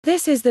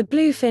This is the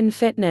Bluefin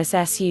Fitness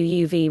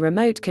SUUV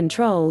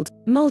remote-controlled,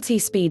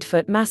 multi-speed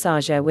foot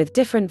massager with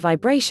different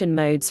vibration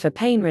modes for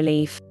pain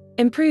relief,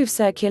 improve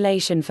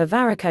circulation for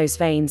varicose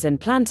veins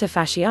and plantar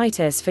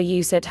fasciitis for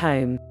use at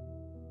home.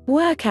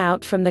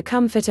 Workout from the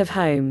comfort of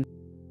home.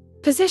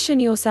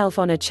 Position yourself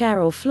on a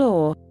chair or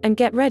floor, and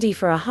get ready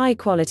for a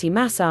high-quality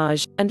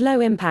massage and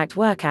low-impact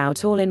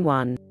workout all in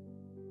one.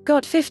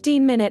 Got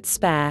 15 minutes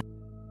spare?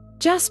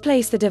 Just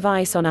place the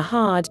device on a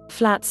hard,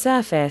 flat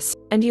surface,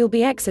 and you'll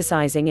be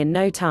exercising in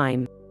no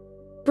time.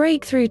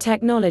 Breakthrough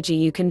technology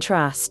you can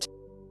trust.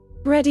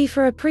 Ready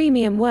for a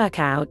premium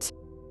workout?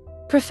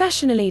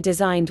 Professionally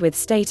designed with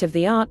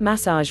state-of-the-art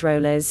massage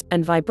rollers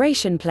and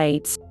vibration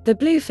plates, the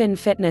Bluefin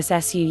Fitness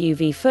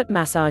SUUV foot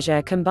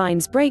massager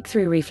combines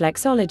breakthrough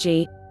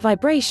reflexology,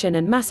 vibration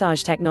and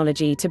massage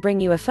technology to bring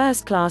you a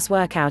first-class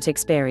workout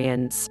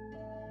experience.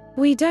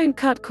 We don't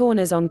cut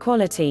corners on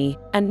quality,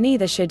 and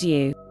neither should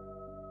you.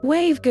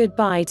 Wave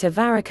goodbye to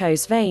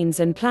varicose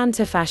veins and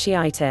plantar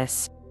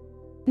fasciitis.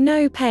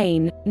 No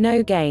pain,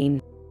 no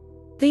gain.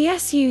 The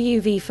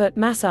SUUV foot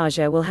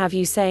massager will have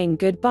you saying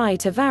goodbye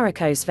to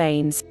varicose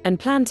veins and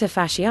plantar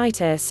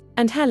fasciitis,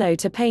 and hello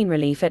to pain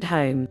relief at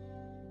home.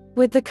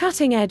 With the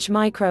cutting-edge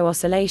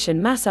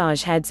micro-oscillation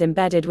massage heads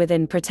embedded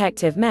within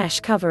protective mesh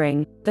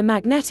covering, the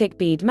magnetic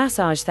bead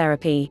massage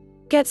therapy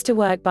gets to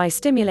work by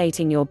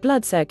stimulating your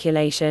blood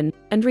circulation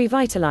and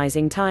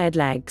revitalizing tired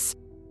legs.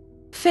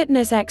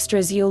 Fitness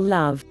extras you'll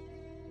love.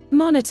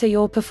 Monitor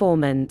your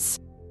performance.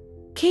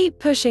 Keep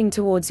pushing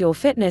towards your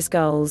fitness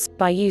goals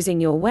by using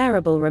your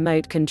wearable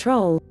remote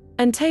control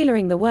and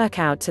tailoring the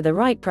workout to the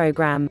right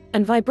program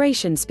and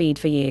vibration speed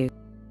for you.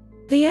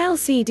 The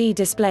LCD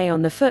display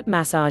on the foot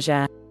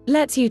massager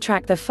lets you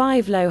track the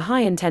 5 low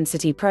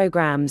high-intensity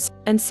programs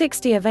and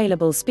 60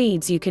 available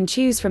speeds you can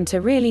choose from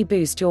to really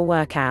boost your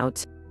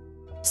workout.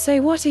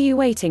 So what are you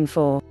waiting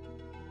for?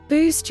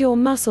 Boost your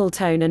muscle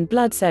tone and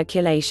blood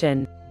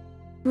circulation.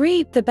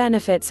 Reap the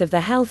benefits of the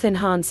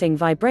health-enhancing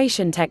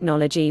vibration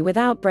technology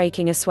without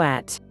breaking a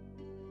sweat.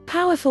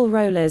 Powerful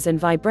rollers and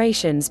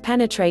vibrations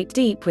penetrate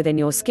deep within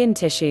your skin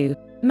tissue,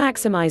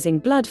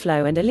 maximizing blood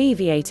flow and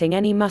alleviating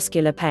any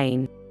muscular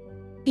pain.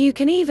 You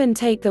can even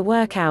take the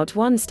workout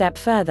one step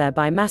further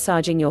by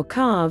massaging your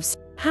calves,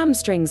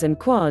 hamstrings and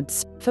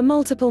quads for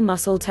multiple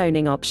muscle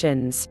toning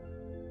options.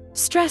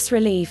 Stress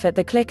relief at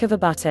the click of a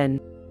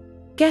button.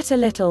 Get a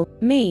little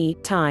me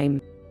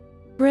time.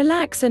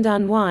 Relax and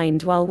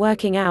unwind while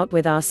working out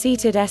with our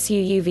seated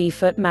SUUV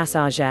foot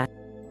massager.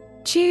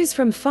 Choose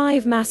from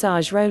 5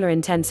 massage roller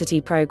intensity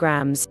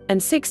programs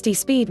and 60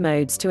 speed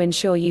modes to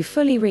ensure you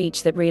fully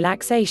reach that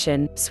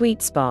relaxation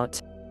sweet spot.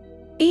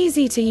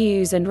 Easy to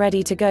use and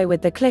ready to go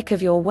with the click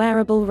of your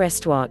wearable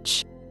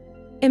wristwatch.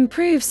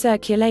 Improve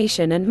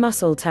circulation and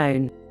muscle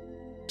tone.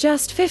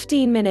 Just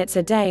 15 minutes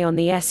a day on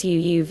the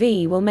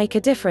SUUV will make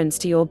a difference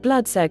to your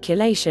blood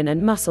circulation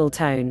and muscle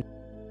tone.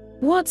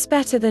 What's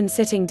better than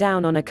sitting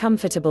down on a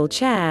comfortable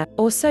chair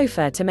or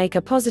sofa to make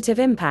a positive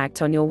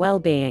impact on your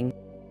well-being?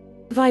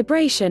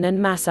 Vibration and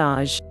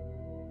massage.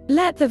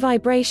 Let the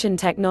vibration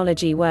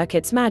technology work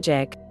its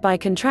magic by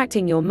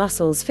contracting your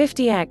muscles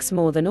 50x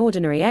more than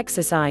ordinary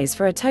exercise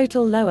for a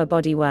total lower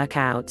body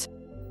workout.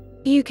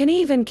 You can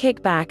even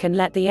kick back and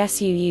let the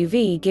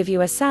SUUV give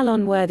you a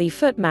salon-worthy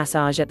foot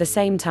massage at the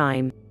same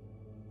time.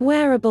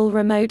 Wearable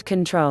remote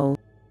control.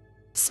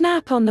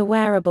 Snap on the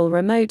wearable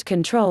remote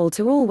control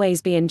to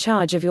always be in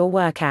charge of your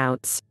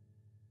workouts.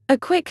 A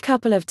quick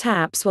couple of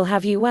taps will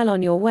have you well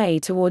on your way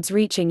towards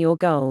reaching your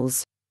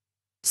goals.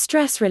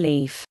 Stress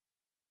relief.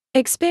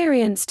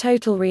 Experience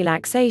total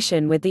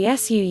relaxation with the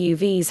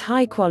SUUV's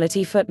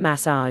high-quality foot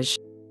massage.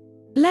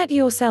 Let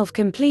yourself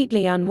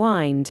completely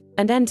unwind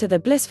and enter the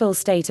blissful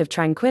state of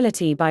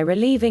tranquility by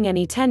relieving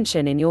any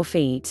tension in your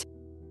feet.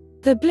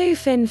 The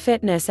Bluefin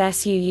Fitness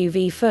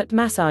SUUV foot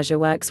massager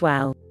works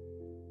well.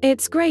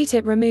 It's great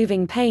at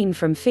removing pain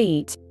from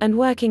feet and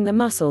working the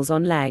muscles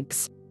on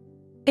legs.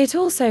 It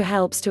also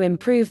helps to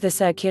improve the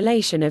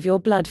circulation of your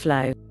blood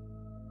flow.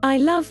 I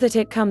love that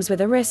it comes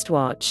with a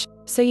wristwatch,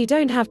 so you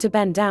don't have to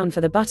bend down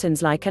for the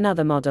buttons like in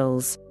other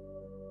models.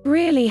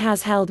 Really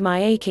has held my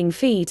aching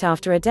feet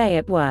after a day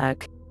at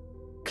work.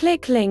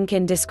 Click link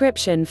in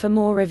description for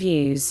more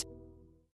reviews.